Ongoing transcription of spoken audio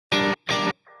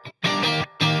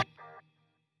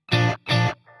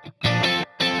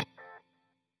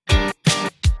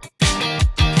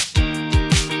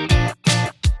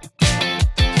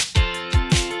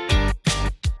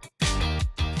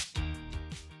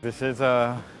This is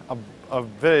a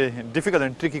very difficult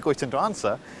and tricky question to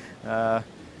answer.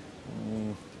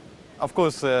 Of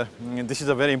course, this is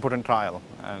a very important trial,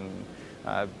 and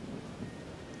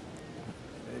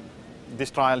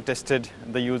this trial tested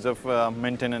the use of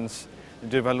maintenance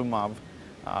durvalumab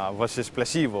versus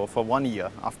placebo for 1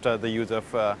 year after the use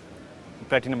of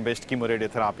platinum-based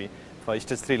chemoradiotherapy for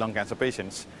stage 3 lung cancer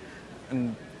patients.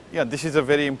 And yeah, this is a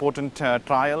very important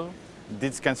trial.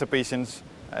 These cancer patients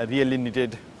really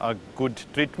needed a good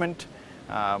treatment,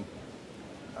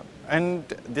 and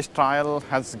this trial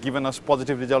has given us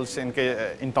positive results in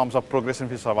terms of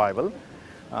progression-free survival.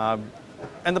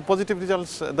 And the positive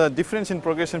results, the difference in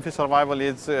progression-free survival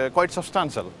is quite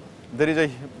substantial. There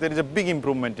is a big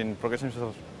improvement in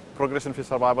progression-free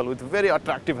survival with very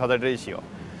attractive hazard ratio.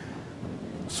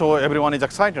 So everyone is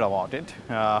excited about it,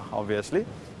 obviously.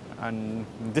 And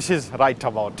this is right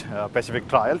about Pacific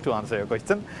trial, to answer your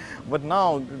question. But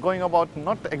now, going about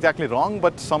not exactly wrong,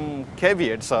 but some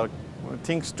caveats or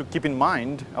things to keep in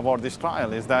mind about this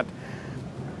trial is that,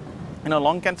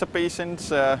 lung cancer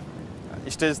patients,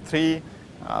 stage 3,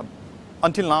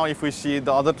 until now, if we see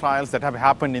the other trials that have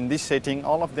happened in this setting,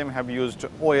 all of them have used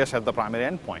OS as the primary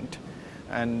endpoint.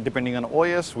 And depending on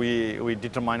OS, we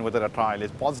determine whether a trial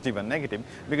is positive or negative,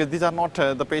 because these are not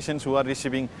the patients who are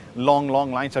receiving long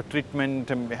lines of treatment,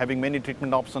 having many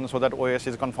treatment options so that OS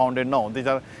is confounded. No, these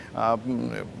are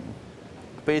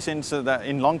patients that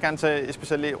in lung cancer,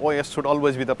 especially OS should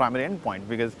always be the primary endpoint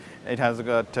because it has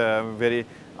got very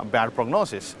bad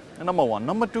prognosis. Number one.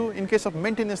 Number two, in case of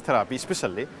maintenance therapy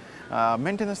especially,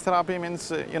 maintenance therapy means,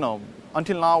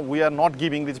 until now we are not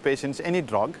giving these patients any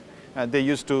drug. They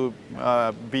used to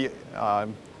be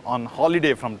on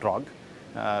holiday from drug,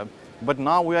 but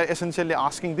now we are essentially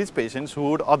asking these patients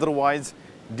who would otherwise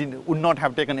would not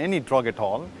have taken any drug at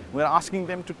all, we are asking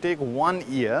them to take 1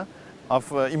 year of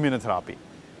immunotherapy.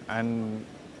 And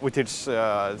with its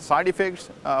side effects,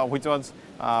 which was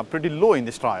pretty low in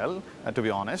this trial, to be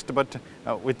honest, but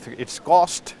with its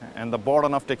cost and the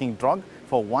burden of taking drug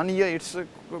for 1 year,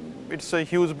 it's a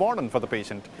huge burden for the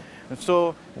patient.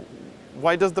 So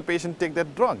why does the patient take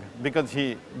that drug? Because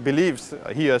he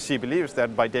or she believes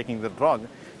that by taking the drug,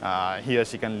 he or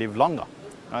she can live longer.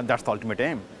 That's the ultimate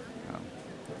aim.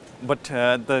 But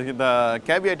the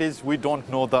caveat is we don't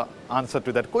know the answer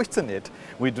to that question yet.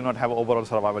 We do not have overall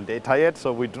survival data yet,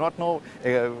 so we do not know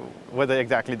whether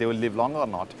exactly they will live longer or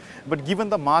not. But given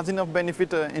the margin of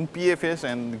benefit in PFS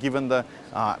and given the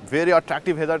very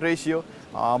attractive hazard ratio,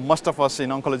 most of us in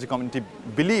oncology community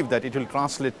believe that it will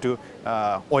translate to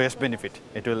OS benefit.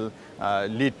 It will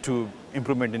lead to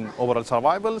improvement in overall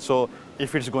survival. So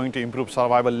if it's going to improve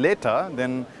survival later,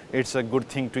 then it's a good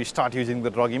thing to start using the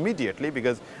drug immediately,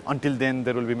 because until then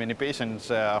there will be many patients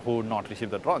who would not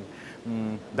receive the drug.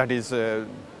 That is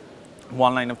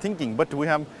one line of thinking. But we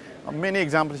have many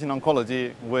examples in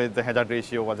oncology where the hazard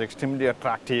ratio was extremely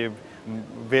attractive,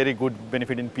 very good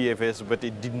benefit in PFS, but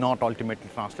it did not ultimately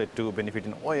translate to benefit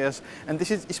in OS. And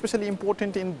this is especially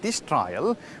important in this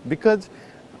trial because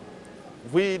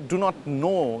we do not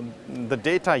know the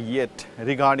data yet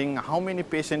regarding how many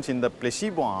patients in the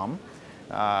placebo arm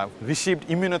received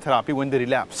immunotherapy when they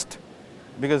relapsed.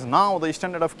 Because now the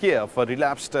standard of care for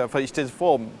relapsed, for stage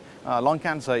 4 lung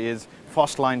cancer is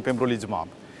first-line pembrolizumab.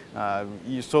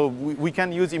 So we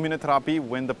can use immunotherapy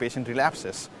when the patient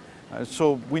relapses.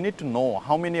 So we need to know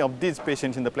how many of these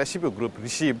patients in the placebo group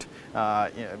received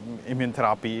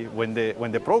immunotherapy when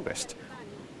they progressed.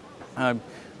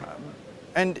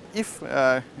 And if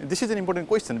this is an important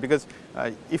question, because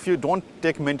if you don't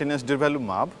take maintenance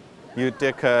durvalumab, you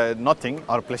take nothing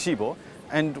or placebo,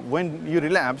 and when you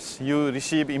relapse, you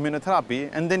receive immunotherapy,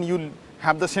 and then you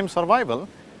have the same survival,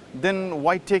 then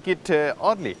why take it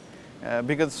early?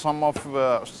 Because some of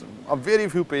very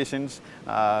few patients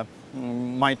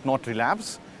might not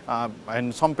relapse,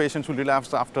 and some patients will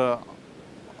relapse after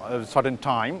a certain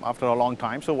time, after a long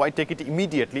time. So why take it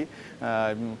immediately?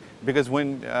 Because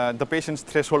when the patient's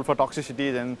threshold for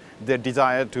toxicity and their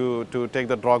desire to take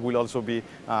the drug will also be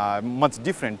much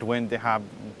different when they have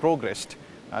progressed.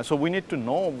 So we need to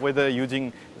know whether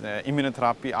using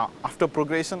immunotherapy after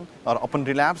progression or upon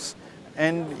relapse,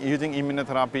 and using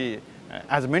immunotherapy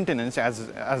as maintenance, as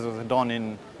was done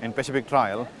in Pacific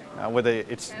trial, whether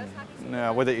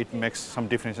it makes some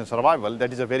difference in survival.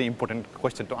 That is a very important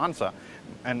question to answer.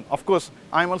 And of course,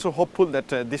 I'm also hopeful that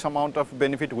this amount of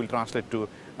benefit will translate to,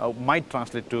 might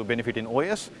translate to benefit in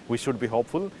OS. We should be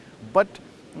hopeful, but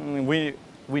we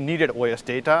needed OS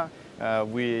data.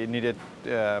 We needed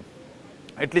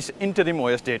at least interim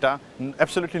OS data.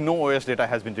 Absolutely no OS data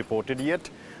has been reported yet.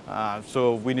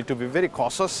 So we need to be very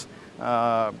cautious,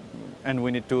 and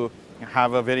we need to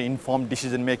have a very informed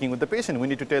decision making with the patient. We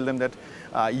need to tell them that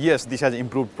yes, this has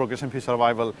improved progression-free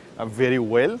survival very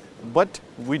well, but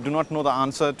we do not know the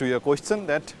answer to your question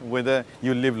that whether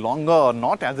you live longer or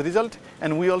not as a result,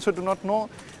 and we also do not know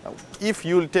if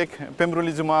you will take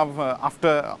pembrolizumab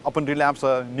upon relapse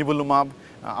or nivolumab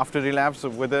after relapse,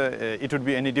 whether it would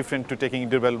be any different to taking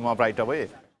durvalumab right away.